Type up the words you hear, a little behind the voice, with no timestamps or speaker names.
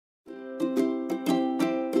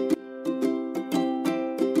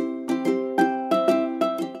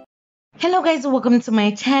Hello guys, welcome to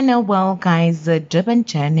my channel. Well guys, Durban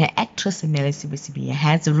channel actress Nelisiwe Sibiya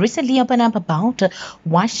has recently opened up about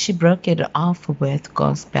why she broke it off with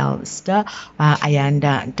gospel star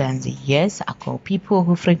Ayanda Ntanzi. Yes, people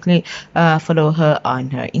who frequently follow her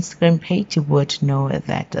on her Instagram page would know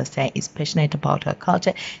that Star is passionate about her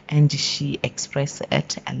culture and she expresses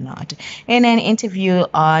it a lot. In an interview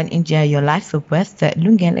on Enjoy Your Life with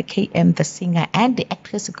Lungela KM, the singer and the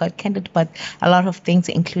actress got candid about a lot of things,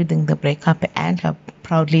 including the breakup and her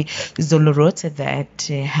proudly Zulu roots that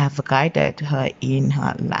have guided her in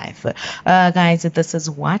her life. Guys, this is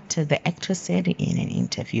what the actress said in an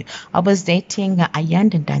interview. I was dating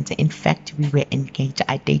Ayanda Ntanzi. In fact, we were engaged.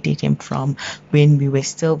 I dated him from when we were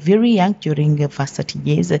still very young during varsity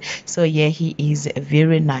years. So yeah, he is a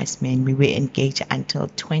very nice man. We were engaged until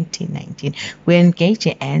 2019. We're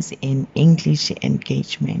engaged as an English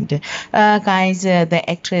engagement. Guys, the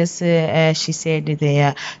actress, she said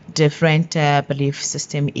their different belief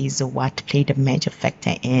system is what played a major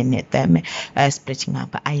factor in them splitting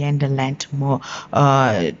up. Ayanda leaned more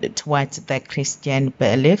towards the Christian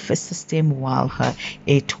belief system, while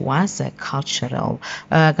it was cultural.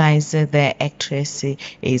 Guys, the actress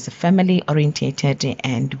is family orientated,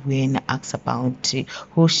 and when asked about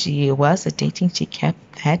who she was dating, she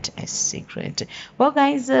kept that a secret. Well,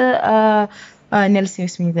 guys, Nelisiwe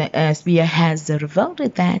Sibiya has revealed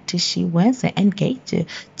that she was engaged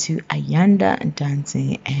to Ayanda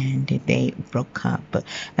Ntanzi and they broke up.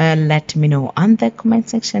 Let me know on the comment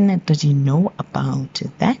section. Did you know about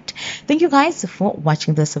that? Thank you guys for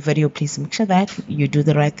watching this video. Please make sure that you do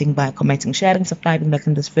the right thing by commenting, sharing, subscribing,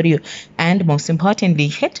 liking this video, and most importantly,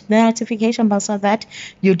 hit the notification bell so that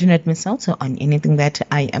you do not miss out on anything that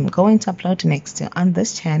I am going to upload next on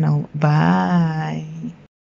this channel. Bye.